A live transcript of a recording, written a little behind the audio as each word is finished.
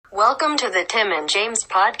Welcome to the Tim and James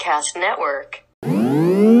Podcast Network.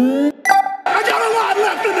 I got a lot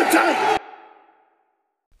left in the tank!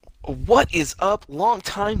 What is up, long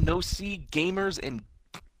time no see gamers and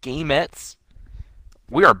gamettes?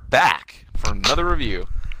 We are back for another review.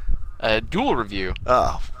 A dual review.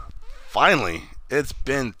 Oh, finally. It's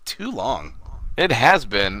been too long. It has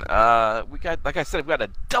been. We got, like I said, we got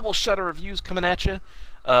a double shot of reviews coming at you.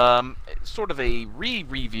 Sort of a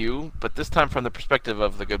re-review, but this time from the perspective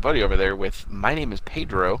of the good buddy over there with My Name is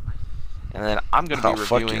Pedro. And then I'm going to be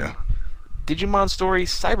reviewing Digimon Story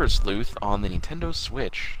Cyber Sleuth on the Nintendo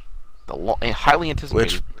Switch. The highly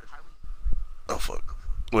anticipated.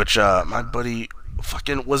 Which my buddy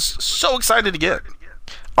fucking was so excited to get.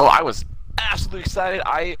 Oh, I was absolutely excited.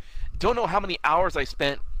 I don't know how many hours I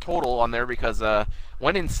spent total on there because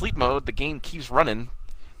when in sleep mode, the game keeps running.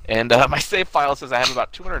 And my save file says I have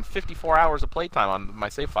about 254 hours of playtime on my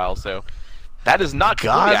save file, so that is not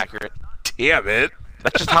completely accurate. Damn it.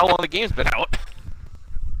 That's just how long the game's been out.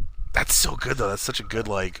 That's so good, though. That's such a good,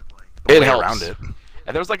 way helps. around it.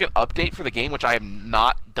 And there was an update for the game, which I have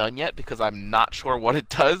not done yet because I'm not sure what it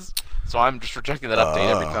does, so I'm just rejecting that update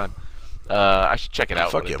every time. I should check it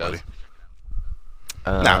out. Fuck what yeah, it does.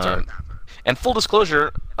 buddy. Nah, it's alright. And full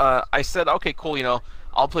disclosure, I said, okay, cool,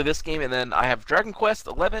 I'll play this game, and then I have Dragon Quest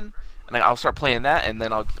 11, and I'll start playing that, and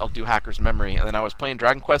then I'll do Hacker's Memory. And then I was playing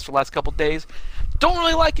Dragon Quest for the last couple days. Don't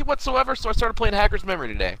really like it whatsoever, so I started playing Hacker's Memory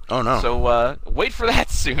today. Oh, no. So wait for that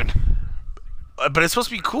soon. But it's supposed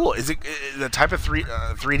to be cool. Is it the type of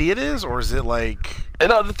 3D it is, or is it like...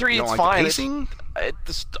 No, the 3D is fine. The pacing?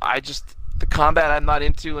 The combat I'm not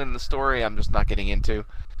into, and the story I'm just not getting into.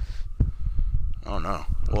 Oh, no.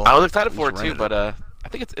 Well, I was excited for it, too, but I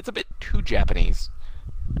think it's a bit too Japanese.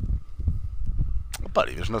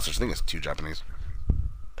 Buddy, there's no such thing as too Japanese.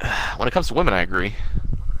 When it comes to women, I agree.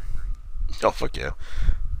 Oh, fuck yeah.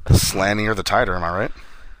 The slanty or the tighter, am I right?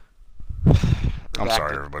 I'm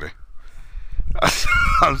sorry, everybody.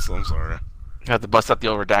 I'm sorry. I have to bust out the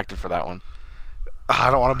redacted for that one. I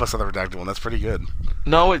don't want to bust out the redacted one. That's pretty good.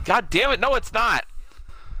 No, God damn it, no, it's not.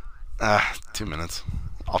 2 minutes.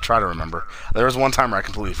 I'll try to remember. There was one time where I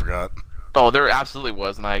completely forgot. Oh, there absolutely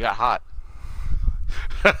was, and I got hot.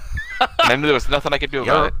 And I knew there was nothing I could do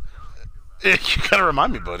about it. You gotta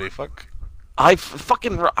remind me, buddy. Fuck.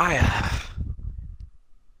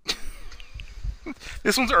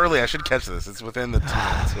 This one's early. I should catch this. It's within the 2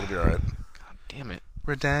 minutes. It'll be alright. Damn it.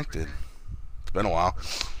 Redacted. It's been a while.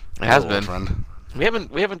 It has been. Friend. We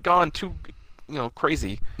haven't gone too,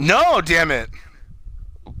 crazy. No, damn it.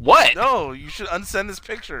 What? No, you should unsend this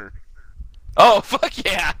picture. Oh, fuck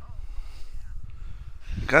yeah.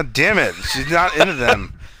 God damn it. She's not into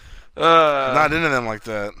them. Not into them like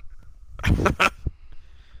that.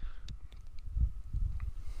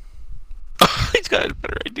 He's got a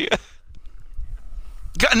better idea.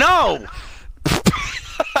 No!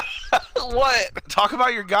 What? Talk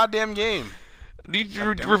about your goddamn game. Need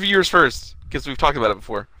to review yours first, because we've talked about it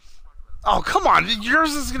before. Oh, come on.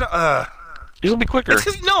 Yours is gonna, Yours will be quicker. It's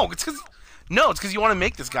because you want to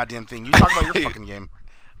make this goddamn thing. You talk about your fucking game.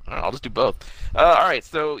 I'll just do both. Alright,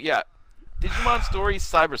 so, yeah. Digimon Story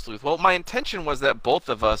Cyber Sleuth. Well, my intention was that both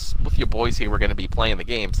of us, with your boys here, were going to be playing the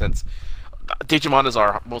game, since Digimon is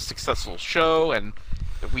our most successful show, and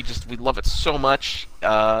we love it so much.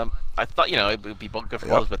 I thought, it would be good for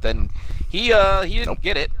both, but then he didn't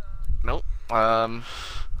get it. Nope.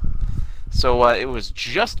 So it was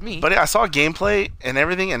just me. But I saw gameplay and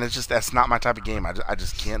everything, and that's not my type of game. I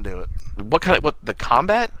just can't do it. What the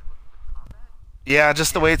combat? Yeah,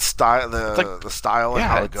 just the way it's the style and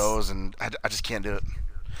how it goes, and I just can't do it.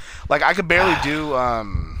 I could barely do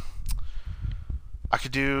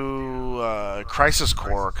Crisis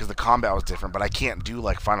Core because the combat was different, but I can't do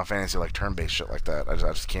Final Fantasy turn-based shit like that. I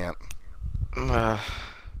just can't.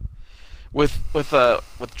 With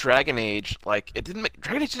Dragon Age,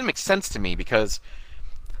 Dragon Age didn't make sense to me because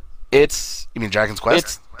it's. You mean Dragon's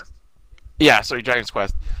Quest? Dragon's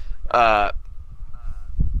Quest.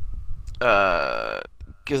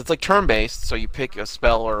 Because it's turn-based, so you pick a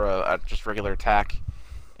spell or a just regular attack,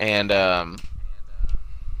 and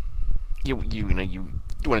you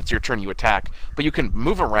when it's your turn you attack, but you can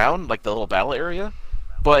move around the little battle area,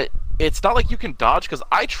 but it's not like you can dodge. Because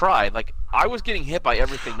I tried, I was getting hit by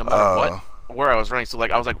everything no matter where I was running. So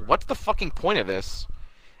I was like, what's the fucking point of this?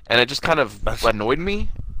 And it just kind of annoyed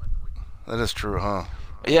me. That is true, huh?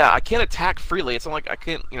 Yeah, I can't attack freely. It's not like I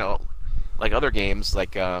can't, like other games,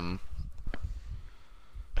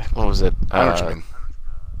 what was it? I know what you mean.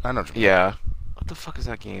 Yeah. What the fuck is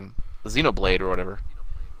that game? Xenoblade or whatever.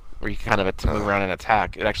 Where you kind of move around and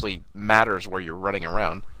attack. It actually matters where you're running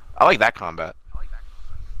around. I like that combat.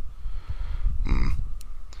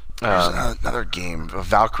 There's another game,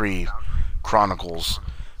 Valkyrie Chronicles,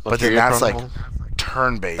 but then Valkyria that's Chronicles? like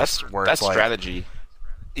turn-based, where That's it's like strategy.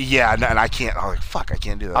 yeah, and I can't. I'm like, fuck, I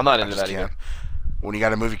can't do that. I'm not I into just that can't. either. When you got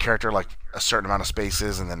to move your character like a certain amount of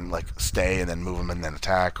spaces and then like stay and then move them and then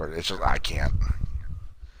attack, or it's just I can't.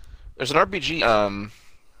 There's an RPG.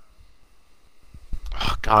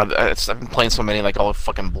 Oh God, I've been playing so many, like all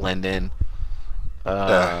fucking blend in.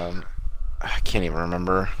 I can't even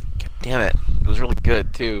remember. God damn it! It was really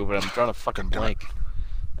good too, but I'm drawing a fucking blank.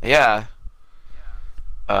 Yeah.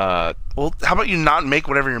 Well, how about you not make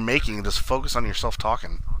whatever you're making and just focus on yourself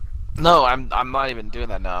talking? No, I'm not even doing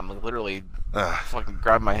that now. I'm like, literally Ugh. fucking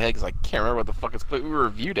grabbing my head because I can't remember what the fuck it's. But we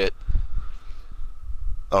reviewed it.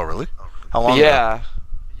 Oh, really? How long? Ago? Yeah.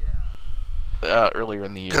 Earlier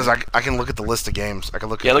in the year. Because I can look at the list of games. I can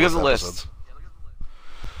look. Yeah, at look at the episodes. list.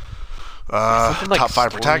 Top like 5 story-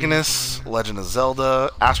 protagonists: Legend of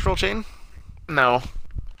Zelda, Astral Chain, No.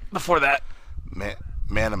 Before that.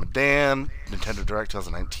 Man of Medan, Nintendo Direct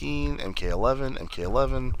 2019,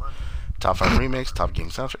 MK11, Top 5 remakes, Top Game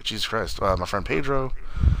soundtrack. Jesus Christ, My Friend Pedro,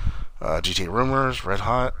 GTA Rumors, Red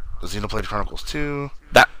Hot, Xenoblade Chronicles 2,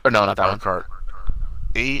 That or no, not that Mario one. Kart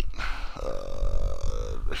 8.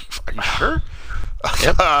 Are you sure?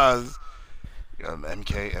 Yep.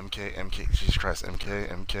 MK. Jesus Christ,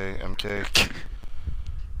 MK.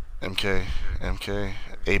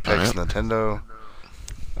 Apex, Alright. Nintendo.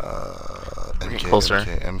 Closer.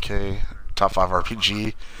 MK. Top 5 RPG.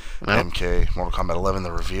 Yep. MK. Mortal Kombat 11,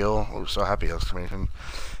 The Reveal. We're so happy exclamation.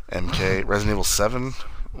 MK. Resident Evil 7.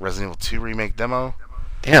 Resident Evil 2 remake demo.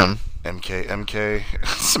 Damn. MK.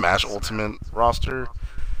 Smash Ultimate roster.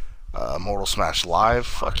 Mortal Smash Live.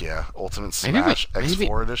 Fuck yeah. Ultimate Smash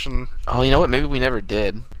X4 edition. Oh, you know what? Maybe we never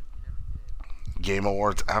did. Game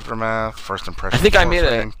Awards Aftermath. First Impression. I think I made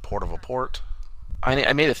a- Port of a Port.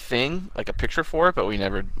 I made a thing, like a picture for it, but we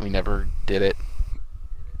never did it.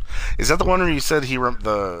 Is that the one where you said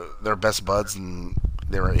their best buds and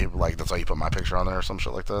they were like that's why you put my picture on there or some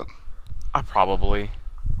shit like that? Probably.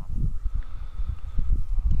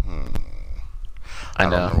 I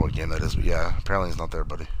don't know. remember what game that is, but yeah, apparently he's not there,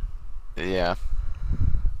 buddy. Yeah.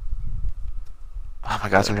 Oh my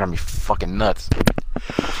god, it's gonna drive me fucking nuts.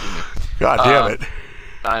 God damn it.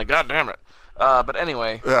 God damn it. But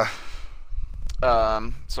anyway, Yeah.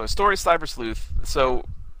 so Story Cyber Sleuth. So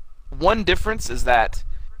one difference is that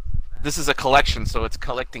this is a collection, so it's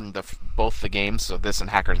collecting both the games, so this and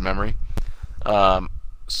Hacker's Memory.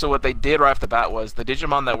 So what they did right off the bat was the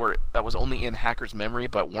Digimon that was only in Hacker's Memory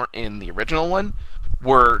but weren't in the original one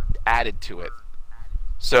were added to it.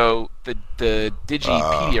 So the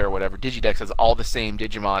Digipedia or whatever, Digidex has all the same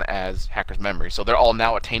Digimon as Hacker's Memory, so they're all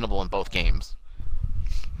now attainable in both games.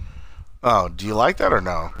 Oh, do you like that or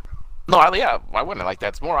no? No, why wouldn't I like that?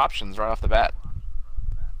 It's more options right off the bat.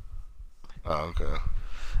 Oh,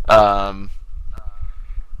 okay.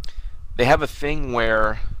 They have a thing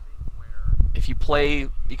where if you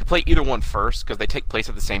can play either one first because they take place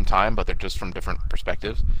at the same time, but they're just from different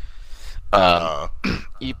perspectives.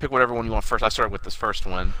 You pick whatever one you want first. I started with this first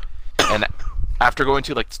one, and after going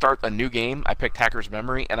to start a new game, I picked Hacker's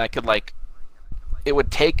Memory, and I could it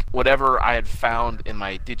would take whatever I had found in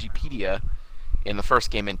my Digipedia in the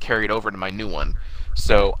first game and carry it over to my new one.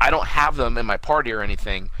 So I don't have them in my party or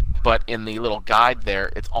anything, but in the little guide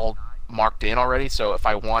there, it's all marked in already. So if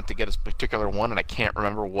I want to get a particular one and I can't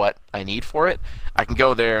remember what I need for it, I can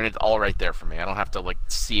go there and it's all right there for me. I don't have to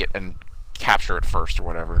see it and capture it first or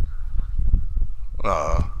whatever.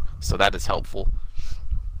 So that is helpful.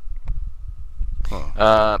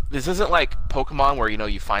 This isn't like Pokemon where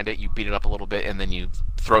you find it, you beat it up a little bit, and then you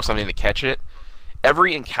throw something to catch it.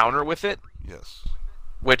 Every encounter with it, Yes.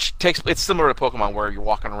 it's similar to Pokemon where you're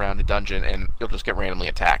walking around a dungeon and you'll just get randomly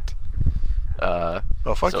attacked. Oh,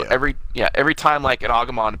 fuck So yeah. every time an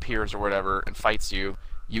Agumon appears or whatever and fights you,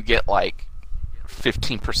 you get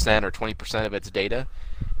 15% or 20% of its data,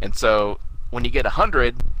 and so when you get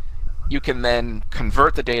 100, you can then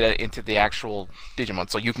convert the data into the actual Digimon,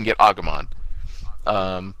 so you can get Agumon.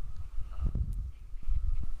 And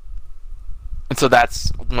so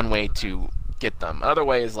that's one way to get them. Another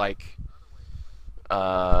way is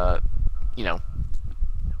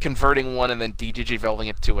converting one and then digivolving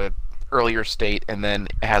it to a earlier state, and then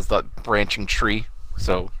it has the branching tree,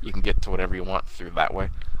 so you can get to whatever you want through that way.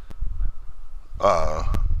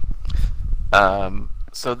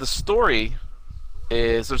 So the story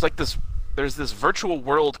is there's this virtual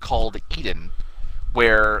world called Eden,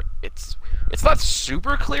 where it's not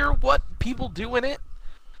super clear what people do in it,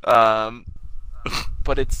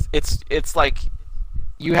 but it's like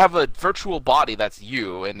you have a virtual body that's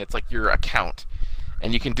you, and it's like your account,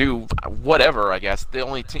 and you can do whatever. I guess the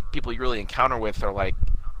only people you really encounter with are like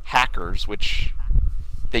hackers, which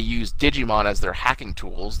they use Digimon as their hacking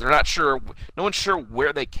tools. They're not sure, no one's sure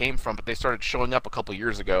where they came from, but they started showing up a couple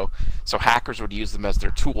years ago. So hackers would use them as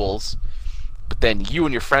their tools. But then you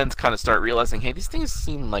and your friends kind of start realizing, hey, these things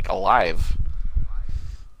seem like alive.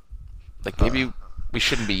 Like maybe we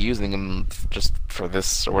shouldn't be using them just for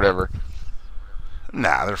this or whatever.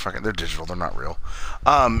 Nah, they're digital. They're not real.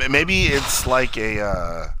 Maybe it's like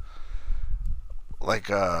an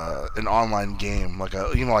online game,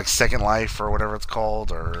 like Second Life or whatever it's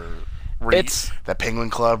called, or that Penguin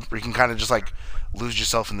Club where you can kind of just like lose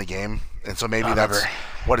yourself in the game, and so maybe that's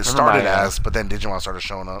what it started as. But then Digimon started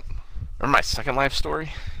showing up. Remember my Second Life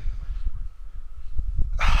story?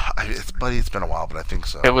 It's been a while, but I think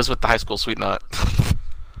so. It was with the high school sweet nut.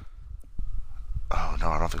 Oh no,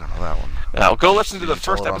 I don't think I know that one. Well, go listen to the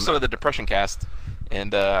first episode of the Depression Cast,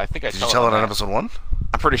 and I think Did you tell it on episode 1?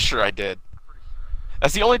 I'm pretty sure I did.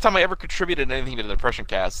 That's the only time I ever contributed anything to the Depression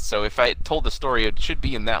Cast. So if I told the story, it should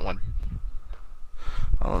be in that one.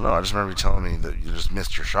 I don't know. I just remember you telling me that you just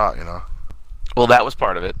missed your shot. Well, that was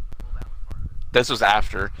part of it. This was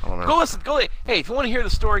after. Go listen. Hey, if you want to hear the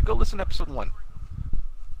story, go listen to episode 1.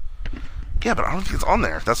 Yeah, but I don't think it's on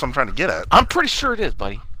there. That's what I'm trying to get at. I'm pretty sure it is,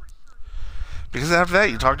 buddy. Because after that,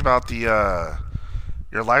 you talked about your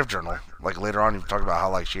live journal. Like later on, you talked about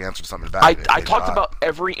how she answered something back. I talked about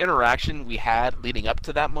every interaction we had leading up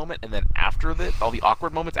to that moment, and then after that, all the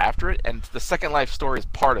awkward moments after it. And the Second Life story is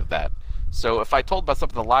part of that. So if I told about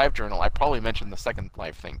something in the live journal, I probably mentioned the Second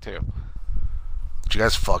Life thing too. Did you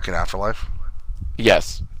guys fuck in Afterlife?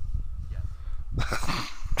 Yes.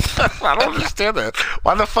 I don't understand that.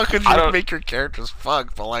 Why the fuck would you make your characters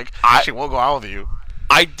fuck, but she won't go out with you?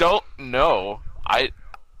 I don't know. I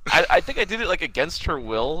think I did it against her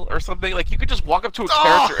will or something. Like you could just walk up to a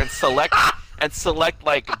character and select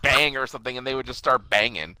bang or something, and they would just start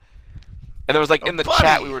banging. And there was in the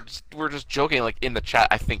chat we were just joking in the chat.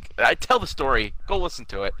 I think I tell the story. Go listen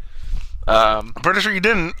to it. I'm pretty sure you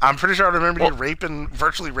didn't. I'm pretty sure I remember you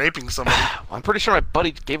virtually raping somebody. I'm pretty sure my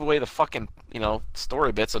buddy gave away the fucking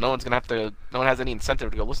story bit, so no one has any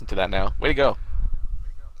incentive to go listen to that now. Way to go.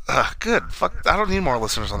 Good. Fuck. I don't need more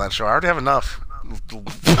listeners on that show. I already have enough.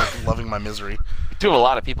 Loving my misery. You do have a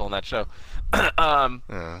lot of people on that show. Wallowing.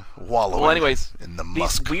 Well, anyways, in the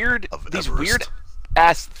musk these weird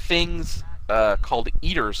ass things called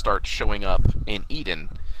eaters start showing up in Eden.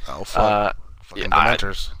 Oh fuck. Fucking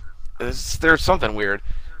dementors. There's something weird,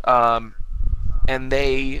 and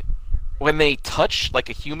when they touch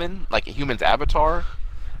a human's avatar,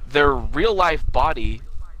 their real life body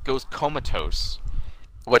goes comatose,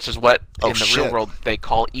 which is what in the real world they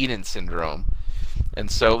call Eden syndrome. And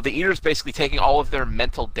so the eater's basically taking all of their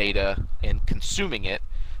mental data and consuming it.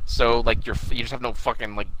 So you just have no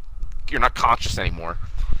fucking you're not conscious anymore.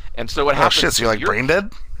 And so what happens? Shit! So you're brain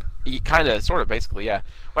dead? Kind of, sort of, basically, yeah.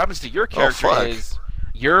 What happens to your character is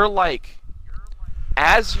you're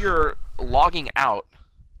as you're logging out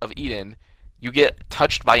of Eden, you get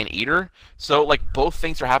touched by an eater. So both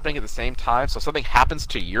things are happening at the same time. So something happens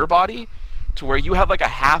to your body, to where you have a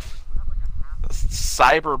half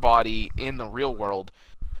cyber body in the real world,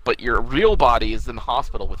 but your real body is in the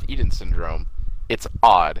hospital with Eden syndrome. It's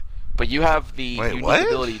odd, but you have the unique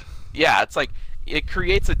ability. Yeah, it's it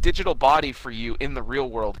creates a digital body for you in the real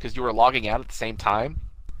world because you were logging out at the same time.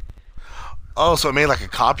 Oh, so it made a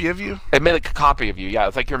copy of you? It made a copy of you, yeah.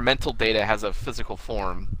 It's your mental data has a physical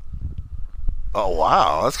form. Oh,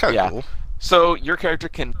 wow. That's kind of cool. So your character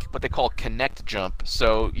can, what they call connect jump.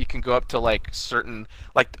 So you can go up to certain,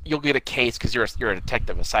 you'll get a case because you're a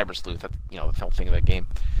detective, a cyber sleuth. That's, the whole thing of that game.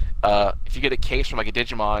 If you get a case from a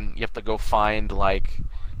Digimon, you have to go find I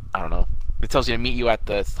don't know. It tells you to meet you at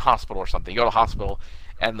the hospital or something. You go to the hospital,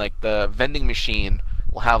 and the vending machine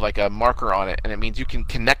will have a marker on it, and it means you can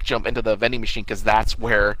connect jump into the vending machine because that's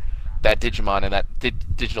where that Digimon and that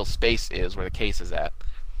digital space is, where the case is at.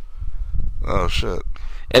 Oh shit!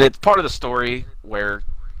 And it's part of the story where,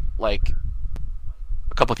 a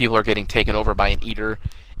couple of people are getting taken over by an eater,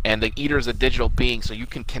 and the eater is a digital being, so you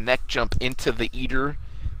can connect jump into the eater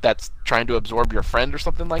that's trying to absorb your friend or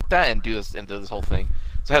something like that, and do this whole thing.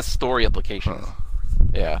 So it has story implications.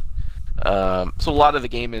 Yeah. So a lot of the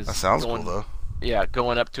game is that sounds cool though. Yeah,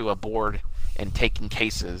 going up to a board and taking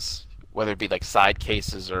cases, whether it be side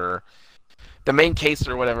cases or the main case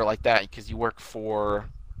or whatever like that, because you work for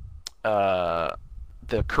the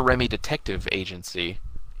Karemi Detective Agency.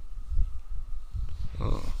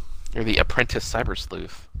 You're the apprentice cyber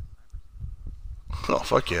sleuth. Oh,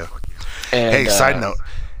 fuck yeah. And, hey, side note.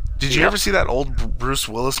 Did you ever see that old Bruce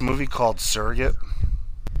Willis movie called Surrogate?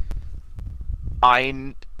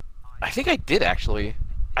 I think I did actually.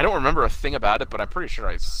 I don't remember a thing about it, but I'm pretty sure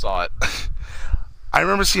I saw it. I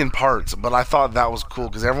remember seeing parts, but I thought that was cool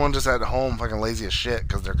because everyone just at home fucking lazy as shit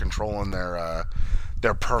because they're controlling their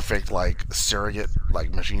perfect like surrogate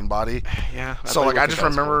like machine body. Yeah. So like I just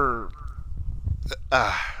remember,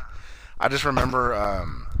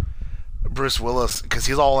 Bruce Willis because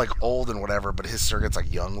he's all like old and whatever, but his surrogate's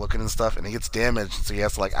like young looking and stuff, and he gets damaged, so he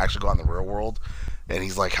has to like actually go out in the real world, and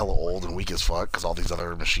he's like hella old and weak as fuck because all these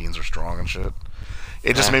other machines are strong and shit.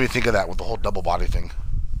 It just made me think of that with the whole double body thing.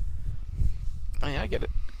 Oh yeah, I get it.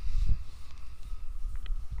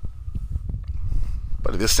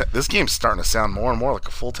 But this game's starting to sound more and more like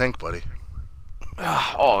a full tank, buddy.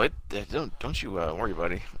 Don't you worry,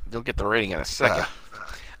 buddy. You'll get the rating in a second.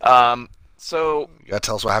 So You gotta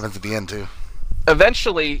tell us what happens at the end too.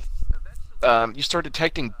 eventually, you start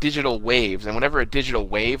detecting digital waves, and whenever a digital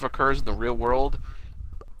wave occurs in the real world,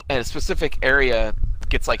 and a specific area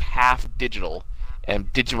gets like half digital,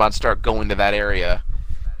 and Digimon start going to that area.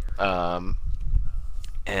 And,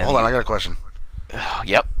 Hold on, I got a question.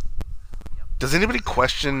 Yep. Does anybody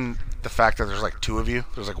question the fact that there's like two of you?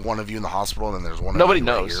 There's like one of you in the hospital, and then there's one Nobody of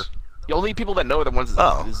you right knows. here. The only people that know are the ones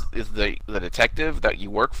Oh. is the detective that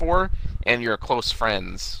you work for and your close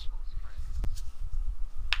friends.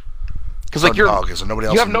 Because like okay, so nobody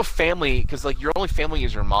else. you have no family. Because like your only family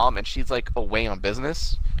is your mom, and she's like away on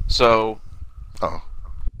business. So Oh,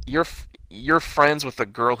 you're friends with the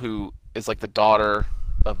girl who is like the daughter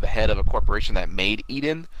of the head of a corporation that made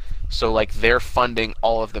Eden. So like they're funding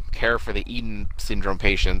all of the care for the Eden syndrome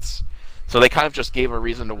patients. So they kind of just gave a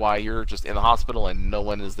reason to why you're just in the hospital and no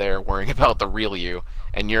one is there worrying about the real you,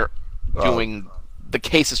 and you're doing the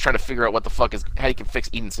case is trying to figure out what the fuck is how you can fix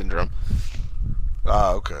Eden syndrome.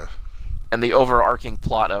 okay. And the overarching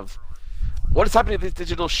plot of what is happening to these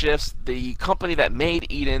digital shifts. The company that made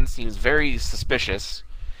Eden seems very suspicious,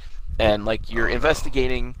 and like you're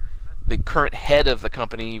investigating the current head of the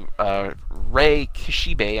company, Rei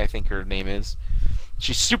Kishibe, I think her name is.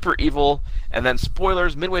 She's super evil, and then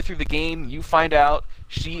spoilers, midway through the game, you find out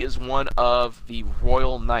she is one of the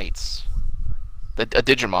Royal Knights, a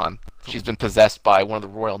Digimon. She's been possessed by one of the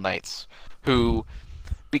Royal Knights, who,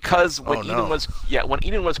 because when when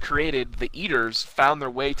Eden was created, the Eaters found their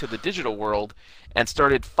way to the digital world and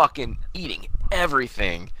started fucking eating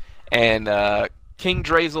everything, and King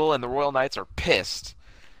Drazel and the Royal Knights are pissed.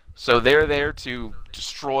 So they're there to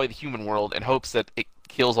destroy the human world in hopes that it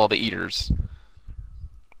kills all the Eaters.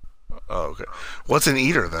 Oh, okay. What's an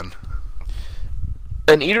eater then?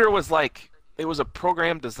 An Eater was like, it was a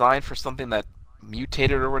program designed for something that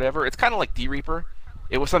mutated or whatever. It's kind of like D-Reaper.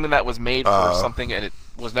 It was something that was made for something, and it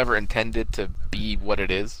was never intended to be what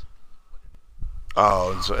it is.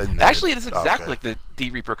 Oh, Actually, it is exactly like the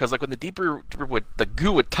D-Reaper, because like when the D-Reaper the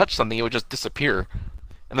goo would touch something, it would just disappear.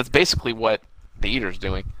 And that's basically what the Eater's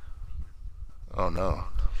doing. Oh no.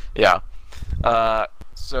 Yeah.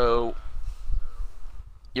 So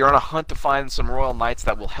you're on a hunt to find some Royal Knights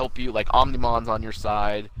that will help you, like Omnimon's on your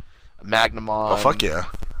side, Magnamon. Oh fuck yeah.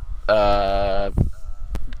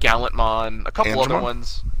 Gallantmon, a couple other Angemon?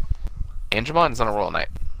 ones. Angemon is not a Royal Knight.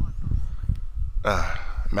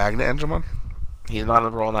 Magna Angemon? He's not a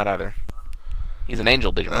Royal Knight either. He's an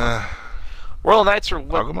Angel Digimon. Royal Knights are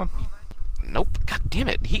what? Agumon? Nope. God damn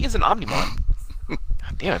it. He is an Omnimon.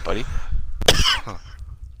 God damn it, buddy.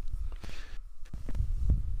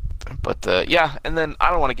 But yeah, and then I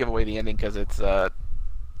don't want to give away the ending because it's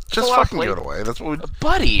Just fucking give it away. That's what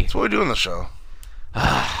buddy. we do in the show. All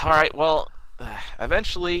right. Well,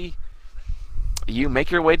 eventually, you make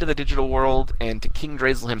your way to the digital world and to King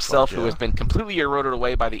Drazel himself, who has been completely eroded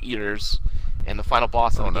away by the Eaters, and the final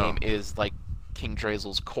boss of the game is like King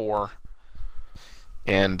Drazel's core.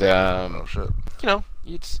 And Oh shit. you know,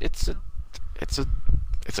 it's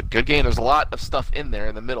a good game. There's a lot of stuff in there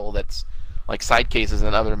in the middle that's like side cases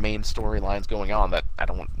and other main storylines going on that I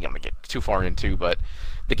don't want to get too far into. But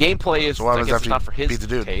the gameplay is, So what I happens guess, after it's not you for his beat the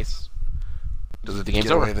dude? case. Does it The game's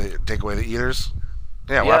get over. away take away the eaters?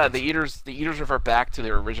 Yeah, what Yeah, happens? the Eaters revert back to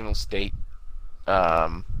their original state.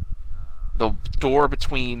 The door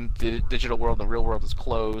between the digital world and the real world is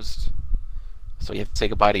closed, so you have to say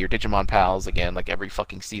goodbye to your Digimon pals again, like every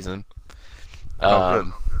fucking season.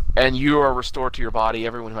 Good. And you are restored to your body.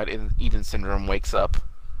 Everyone who had Eden syndrome wakes up.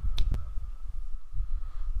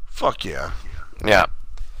 Fuck yeah. Yeah.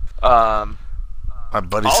 My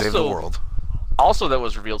buddy saved the Also- world. Also, that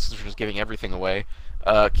was revealed since we're just giving everything away.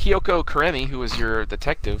 Kyoko Kuremi, who is your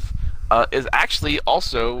detective, is actually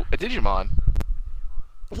also a Digimon.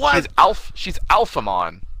 What? She's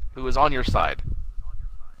Alphamon, who is on your side.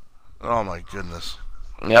 Oh my goodness.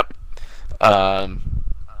 Yep.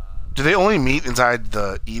 Do they only meet inside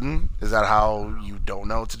the Eden? Is that how you don't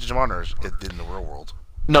know it's a Digimon, or is it in the real world?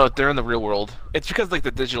 No, they're in the real world. It's because like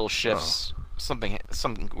the digital Oh. shifts something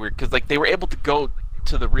weird because like they were able to go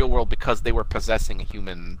to the real world because they were possessing a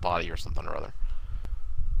human body or something or other.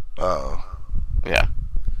 Oh. Yeah.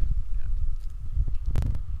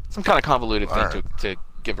 Some kind of convoluted thing Alright. to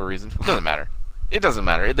give a reason. It doesn't matter. It doesn't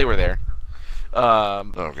matter. They were there.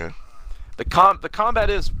 Okay. The combat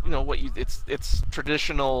is what you it's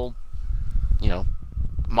traditional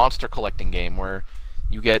monster collecting game where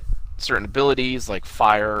you get certain abilities like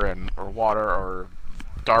fire and or water or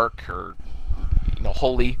dark or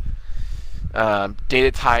holy,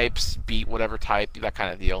 data types, beat whatever type, that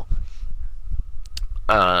kind of deal.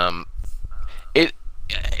 It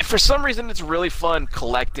for some reason it's really fun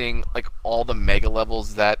collecting like all the mega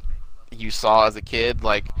levels that you saw as a kid.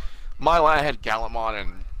 Like my line had Gallantmon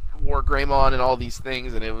and War Greymon and all these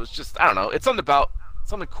things, and it was just I don't know. It's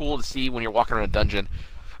something cool to see when you're walking around a dungeon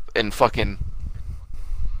and fucking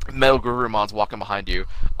Metal Gurumon's walking behind you.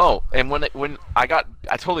 Oh, and when I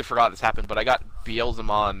totally forgot this happened, but I got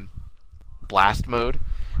Beelzemon blast mode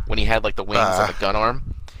when he had like the wings and the gun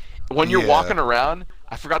arm. When you're Yeah. walking around,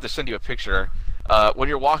 I forgot to send you a picture. When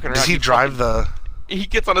you're walking around, Does he drive the? He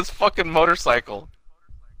gets on his fucking motorcycle.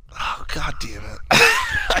 Oh, god damn it!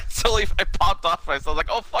 I popped off myself. I was like,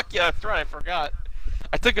 oh fuck yeah, that's right, I forgot.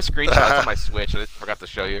 I took a screenshot it's on my Switch and I forgot to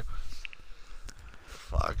show you.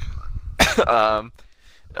 Fuck.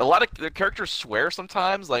 A lot of the characters swear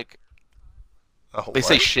sometimes, like Oh, they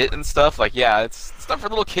say what? shit and stuff. Like yeah, it's not for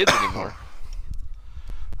little kids anymore.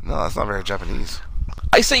 No, that's not very Japanese.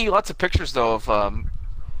 I sent you lots of pictures though of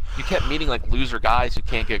you kept meeting like loser guys who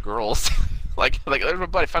can't get girls. like there's my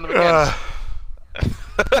buddy, found him again.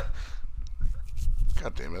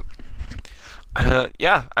 God damn it.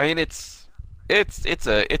 Yeah, I mean it's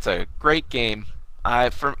a great game.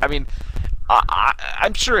 I'm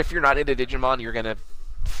sure if you're not into Digimon,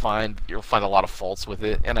 you'll find a lot of faults with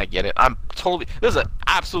it, and I get it. This is an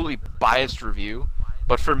absolutely biased review,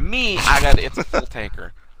 but for me, it's a full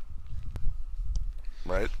tanker.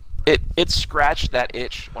 Right. It scratched that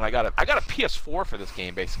itch when I got a PS4 for this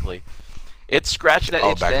game basically. It scratched that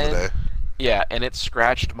itch Back then. in the day. Yeah, and it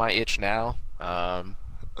scratched my itch now. And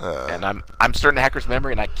I'm starting to Hacker's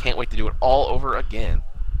Memory, and I can't wait to do it all over again.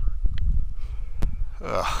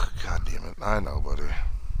 Ugh, god damn it. I know, buddy.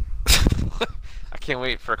 I can't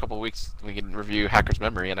wait for a couple of weeks we can review Hacker's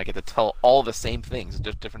Memory, and I get to tell all the same things,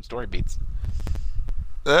 just different story beats.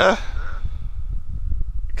 Because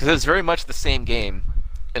it's very much the same game,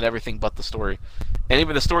 and everything but the story. And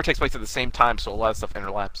even the story takes place at the same time, so a lot of stuff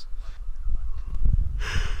interlaps.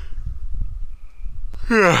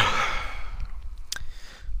 Yeah.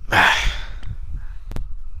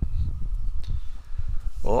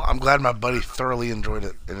 Well, I'm glad my buddy thoroughly enjoyed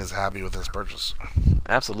it and is happy with his purchase.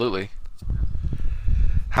 Absolutely.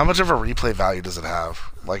 How much of a replay value does it have?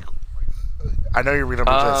 Like, I know you're reading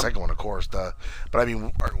up to the second one, of course, but I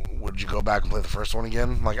mean, would you go back and play the first one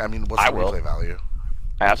again? Like, I mean, what's the replay value?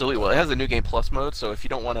 Absolutely. Well, it has a new game plus mode, so if you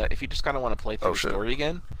just kind of want to play through the story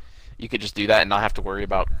again, you could just do that and not have to worry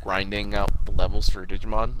about grinding out the levels for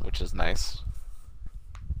Digimon, which is nice.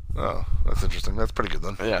 Oh, that's interesting. That's pretty good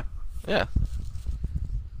then. Yeah. Yeah.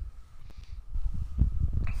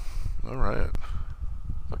 All right.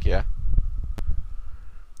 Fuck yeah.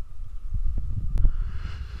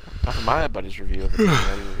 Not for my buddy's review of the game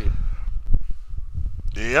that he reviewed.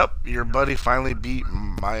 Yep, your buddy finally beat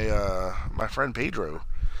my my friend Pedro,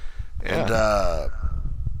 and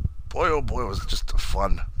boy oh boy was it just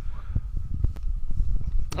fun.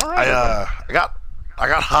 All right. I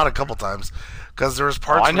got hot a couple times because there was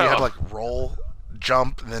parts where you had to, like, roll,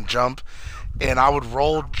 jump, and then jump, and I would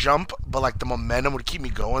roll, jump, but like the momentum would keep me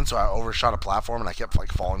going, so I overshot a platform and I kept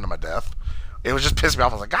like falling to my death. It was just pissed me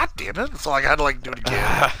off. I was like, God damn it! So like I had to like do it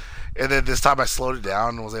again. And then this time I slowed it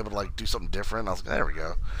down and was able to like do something different. I was like, there we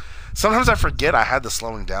go. Sometimes I forget I had the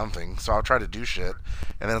slowing down thing, so I'll try to do shit,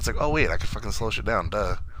 and then it's like, oh wait, I can fucking slow shit down.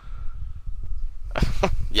 Duh.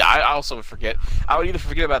 Yeah, I also would forget. I would either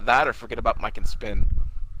forget about that or forget about Mike and Spin.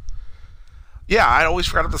 Yeah, I always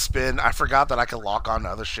forgot about the spin. I forgot that I could lock on to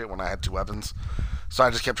other shit when I had two weapons, so I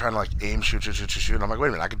just kept trying to like aim, shoot. And I'm like, wait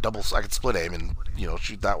a minute, I could split aim and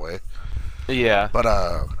shoot that way. Yeah. But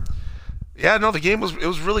yeah, no, the game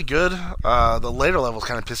was really good. The later levels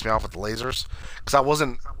kind of pissed me off with the lasers because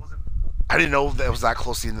I didn't know that it was that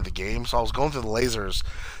close to the end of the game, so I was going through the lasers.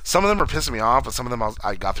 Some of them were pissing me off, but some of them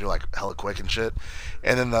I got through like hella quick and shit.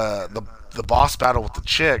 And then the boss battle with the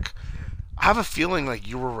chick, I have a feeling like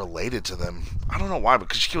you were related to them. I don't know why,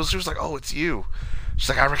 because she was like, oh, it's you. She's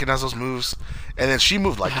like, I recognize those moves. And then she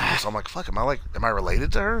moved like you, so I'm like, fuck, am I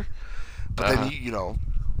related to her? But then, you know,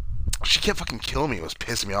 she kept fucking killing me. It was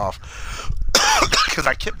pissing me off. Because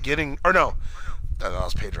I kept getting... Or no, that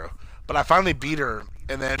was Pedro. But I finally beat her,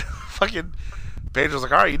 and then fucking Pedro's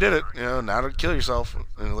like, alright, you did it. You know, now to kill yourself.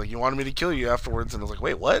 And like, you wanted me to kill you afterwards. And I was like,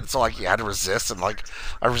 wait, what? So like, you had to resist, and like,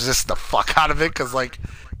 I resisted the fuck out of it, because like,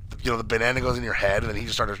 you know, the banana goes in your head, and then he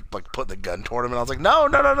just started like putting the gun toward him, and I was like, no.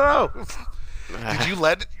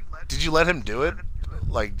 Did you let him do it?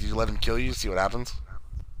 Like, did you let him kill you? See what happens?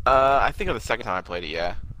 I think of the second time I played it,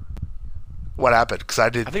 yeah. What happened? Because I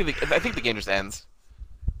did. I think the game just ends.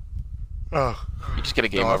 Oh, You just get a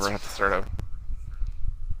game over and have to start over.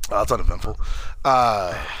 oh, that's uneventful.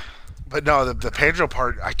 But no, the Pedro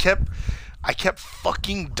part, I kept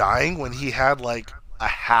fucking dying when he had like a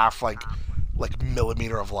half like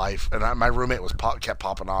millimeter of life, and my roommate was kept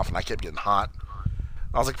popping off, and I kept getting hot.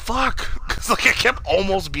 I was like, fuck, because like I kept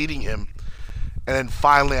almost beating him, and then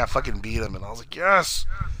finally I fucking beat him, and I was like, yes,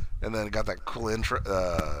 and then it got that cool intro,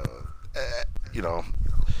 you know,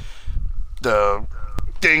 the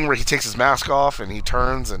thing where he takes his mask off and he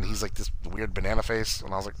turns and he's like this weird banana face,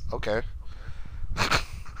 and I was like, okay.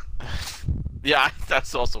 Yeah,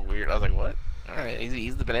 that's also weird. I was like, what? Alright,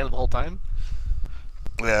 he's the banana the whole time?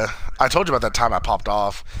 Yeah, I told you about that time I popped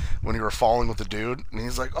off when you were falling with the dude, and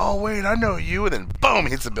he's like, oh wait, I know you, and then boom,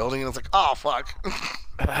 hits the building, and it's like, oh fuck.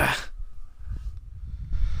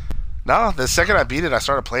 No, the second I beat it, I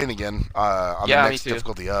started playing again on the next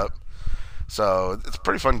difficulty up. So it's a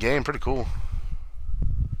pretty fun game, pretty cool.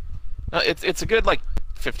 No, it's a good like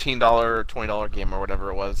 $15, $20 game or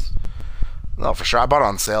whatever it was. No, for sure. I bought it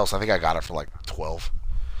on sale, so I think I got it for like $12.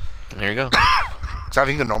 There you go. So I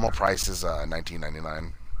think the normal price is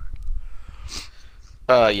 $19.99.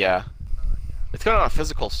 Yeah. It's going on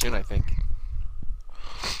physical soon, I think.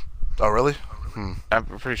 Oh, really? I'm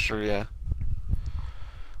pretty sure, yeah.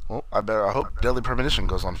 Well, I hope Deadly Premonition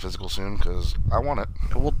goes on physical soon, because I want it.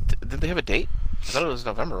 Well, did they have a date? I thought it was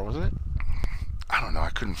November, wasn't it? I don't know. I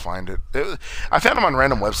couldn't find it. I found them on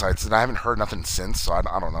random websites, and I haven't heard nothing since, so I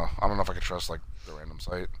don't know. I don't know if I can trust, like, the random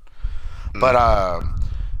site. But, I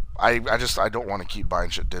don't want to keep buying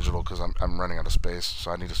shit digital, because I'm running out of space,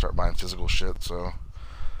 so I need to start buying physical shit, so...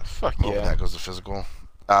 Fuck hoping yeah. that goes to physical.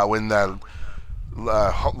 When the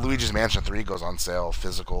Luigi's Mansion 3 goes on sale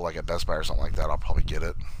physical, like at Best Buy or something like that, I'll probably get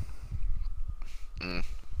it. I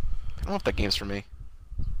don't know if that game's for me.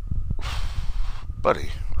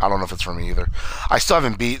 Buddy, I don't know if it's for me either. I still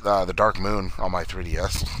haven't beat the Dark Moon on my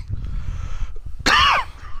 3DS.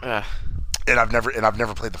 And I've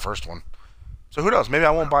never played the first one. So who knows? Maybe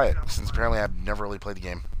I won't buy it, since apparently I've never really played the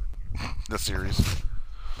game. The series.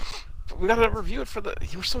 We gotta review it for the...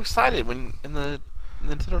 You were so excited when in the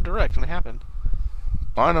Nintendo Direct when it happened.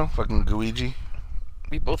 Oh, I know, fucking Luigi.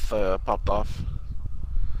 We both popped off.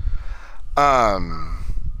 I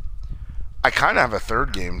kind of have a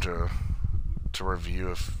third game to review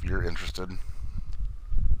if you're interested.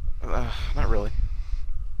 Not really.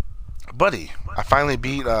 Buddy, I finally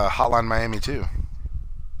beat Hotline Miami 2.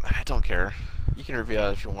 I don't care. You can review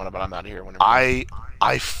it if you want, but I'm out of here whenever. I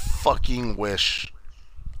fucking wish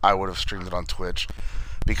I would have streamed it on Twitch,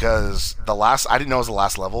 because I didn't know it was the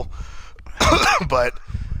last level, but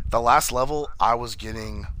the last level I was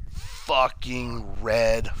getting fucking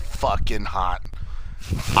red fucking hot.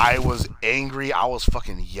 I was angry. I was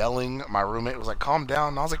fucking yelling. My roommate was like, calm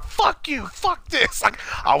down. And I was like, fuck you. Fuck this. Like,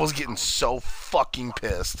 I was getting so fucking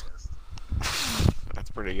pissed. That's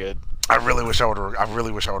pretty good. I really wish I would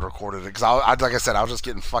have recorded it, because I like I said, I was just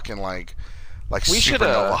getting fucking like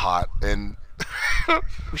supernova hot, and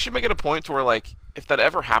we should make it a point to where, like, if that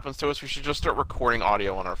ever happens to us, we should just start recording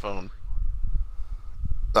audio on our phone.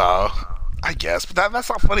 I guess, but that's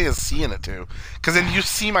not funny as seeing it too, because then you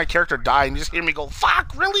see my character die and you just hear me go,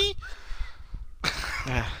 fuck, really?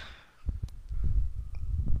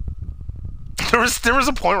 There was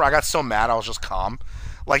a point where I got so mad I was just calm.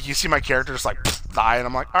 Like, you see my character just like die, and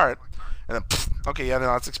I'm like, alright. And then, okay, yeah, no,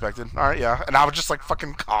 that's expected. Alright, yeah. And I was just like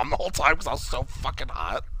fucking calm the whole time because I was so fucking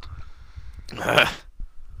hot.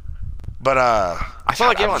 But, I saw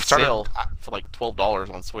that game on sale for like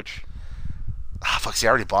 $12 on Switch. Fuck, see, I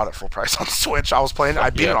already bought it full price on Switch. I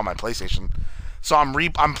beat it on my PlayStation. So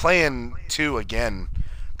I'm playing 2 again,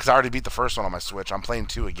 because I already beat the first one on my Switch. I'm playing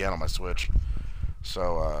 2 again on my Switch.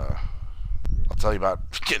 So, I'll tell you about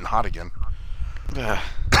getting hot again. Yeah,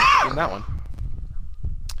 that one.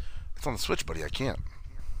 It's on the Switch, buddy. I can't.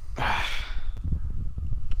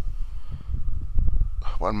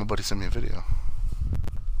 Why did my buddy send me a video?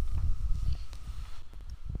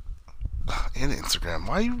 And Instagram.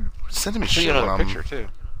 Why are you sending me shit when I'm... picture, too.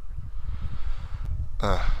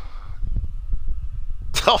 Oh,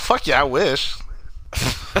 fuck yeah, I wish.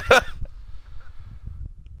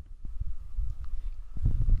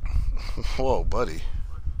 Whoa, buddy.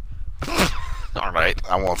 All right.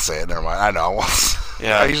 I won't say it. Never mind. I know. I won't.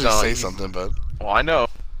 Yeah, I usually say you- something, but. Well, I know.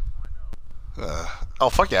 Oh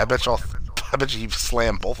fuck yeah! I bet you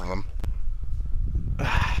slam both of them.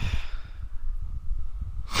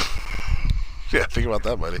 Yeah, think about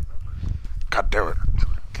that, buddy. God damn it.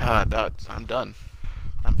 God, I'm done.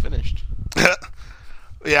 I'm finished.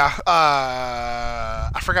 Yeah,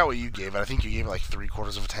 I forgot what you gave it. I think you gave it like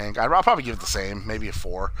 3/4 of a tank. I'll probably give it the same, maybe a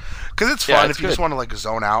 4, because it's fun Yeah, it's if you just good. want to like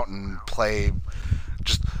zone out and play,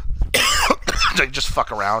 just like just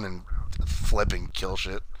fuck around and flip and kill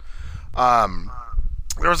shit.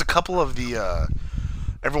 There was a couple of the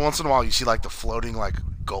every once in a while you see like the floating like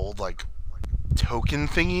gold like token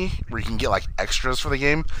thingy where you can get like extras for the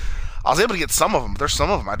game. I was able to get some of them. But there's some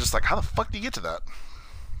of them I just like, how the fuck do you get to that?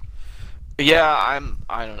 Yeah,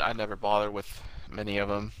 I never bother with many of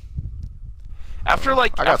them. After I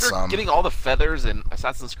got after some. getting all the feathers in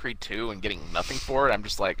Assassin's Creed 2 and getting nothing for it, I'm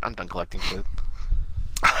just like, I'm done collecting shit.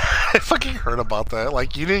 I fucking heard about that.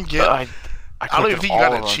 Like you didn't get. I don't even collected think you got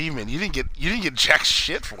all an of them. achievement. You didn't get jack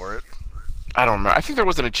shit for it. I don't remember. I think there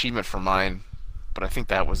was an achievement for mine, but I think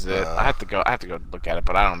that was it. I have to go look at it,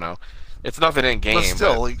 but I don't know. It's nothing in game. But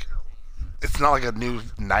still, like, it's not like a new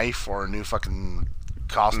knife or a new fucking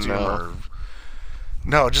costume No. or.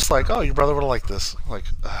 No, just like, oh, your brother would have liked this. Like,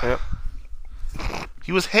 Yep.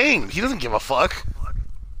 he was hanged. He doesn't give a fuck.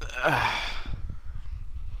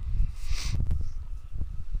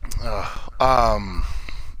 Um.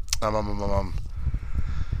 I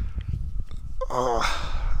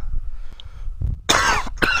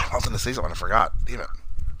was gonna say something. I forgot. Damn it.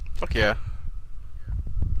 Fuck yeah.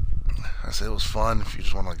 I said it was fun if you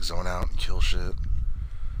just want to like zone out and kill shit.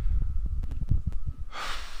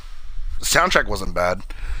 The soundtrack wasn't bad.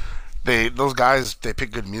 Those guys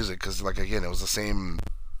picked good music because like again it was the same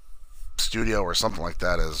studio or something like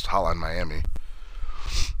that as Hotline Miami.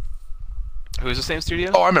 Who's the same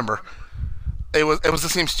studio? Oh, I remember. It was the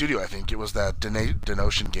same studio. I think it was that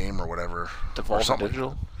Denotion game or whatever. Or Devolver something.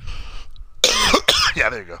 Digital. Yeah,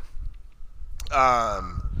 there you go.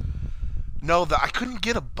 No, I couldn't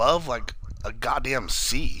get above like a goddamn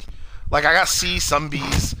C. Like I got C, some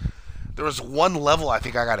B's. There was one level I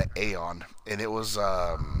think I got an A on, and it was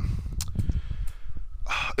that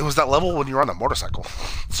level when you were on the motorcycle.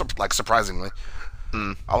 Like surprisingly,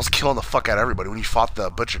 I was killing the fuck out of everybody when you fought the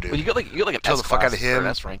butcher dude. Well, you get like an Kill S the fuck class out of or him. an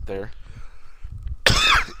S rank there.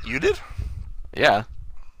 You did? Yeah.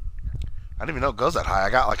 I didn't even know it goes that high. I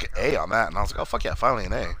got like an A on that, and I was like, oh fuck yeah, finally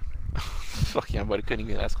an A. Fuck yeah, but couldn't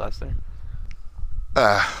get an S class there.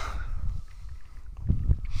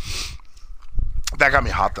 That got me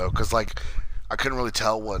hot though, cause like I couldn't really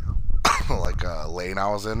tell what like lane I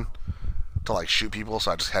was in to like shoot people,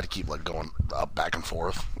 so I just had to keep like going up back and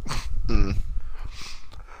forth.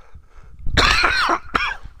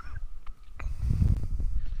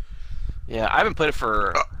 Yeah, I haven't played it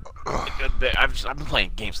for a good bit. I've been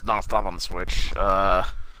playing games nonstop on the Switch. I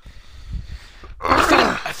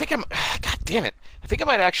think I'm. God damn it! I think I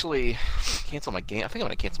might actually cancel my game. I think I'm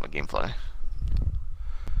gonna cancel my GameFly.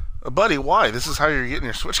 Buddy, why? This is how you're getting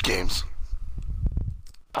your Switch games.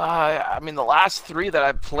 I mean, the last 3 that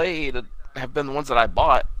I've played have been the ones that I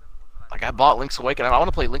bought. Like I bought Link's Awakening. I want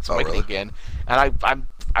to play Link's Awakening really? again, and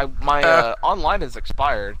my online has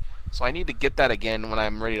expired, so I need to get that again when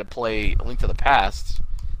I'm ready to play A Link to the Past.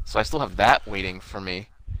 So I still have that waiting for me.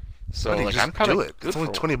 So Buddy, like just I'm kind do of it. It's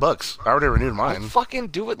only $20. I already renewed I'll mine. fucking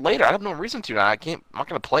do it later. I have no reason to. I can't. I'm not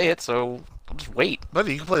gonna play it, so I'll just wait.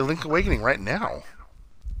 Buddy, you can play Link Awakening right now.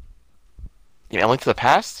 You mean A Link to the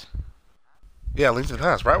Past? Yeah, Link to the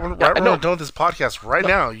Past. Right when I we're know. done with this podcast, right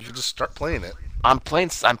now, you can just start playing it. I'm playing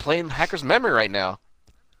Hacker's Memory right now.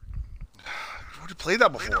 You've already played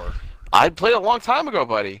that before. I played it a long time ago,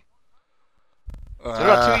 buddy. It's been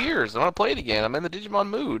about 2 Uh, years. I want to play it again. I'm in the Digimon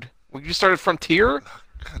mood. We just started Frontier.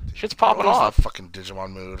 God, Shit's popping what is off. that fucking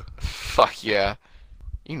Digimon mood. Fuck yeah.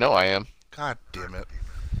 You know I am. God damn it.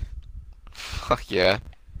 Fuck yeah.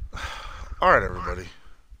 Alright, everybody.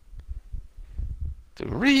 To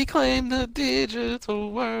reclaim the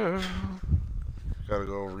digital world. Gotta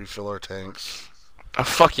go refill our tanks. Oh,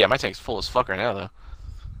 fuck yeah. My tank's full as fuck right now, though.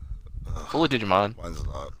 Full of Digimon. Mine's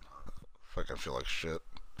not. Fuck, I feel like shit.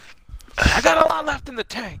 I got a lot left in the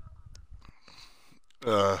tank.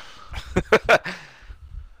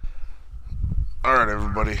 Alright,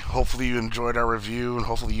 everybody. Hopefully you enjoyed our review, and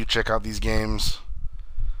hopefully you check out these games.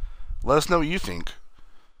 Let us know what you think.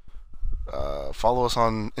 Follow us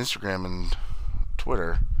on Instagram and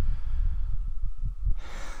Twitter.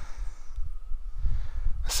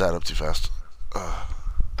 I sat up too fast. I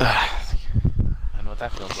know what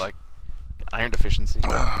that feels like. Iron deficiency.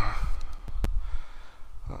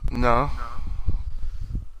 No.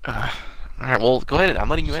 All right, well, go ahead. I'm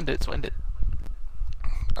letting you end it, so end it.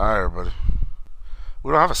 Alright, everybody.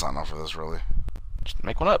 We don't have a sign off for this, really. Just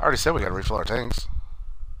make one up. I already said we gotta refill our tanks.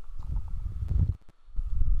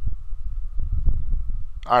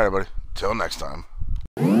 Alright, everybody. Till next time.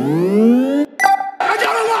 I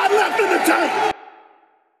got a lot left in the tank.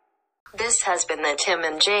 This has been the Tim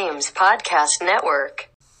and James Podcast Network.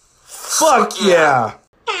 Fuck yeah.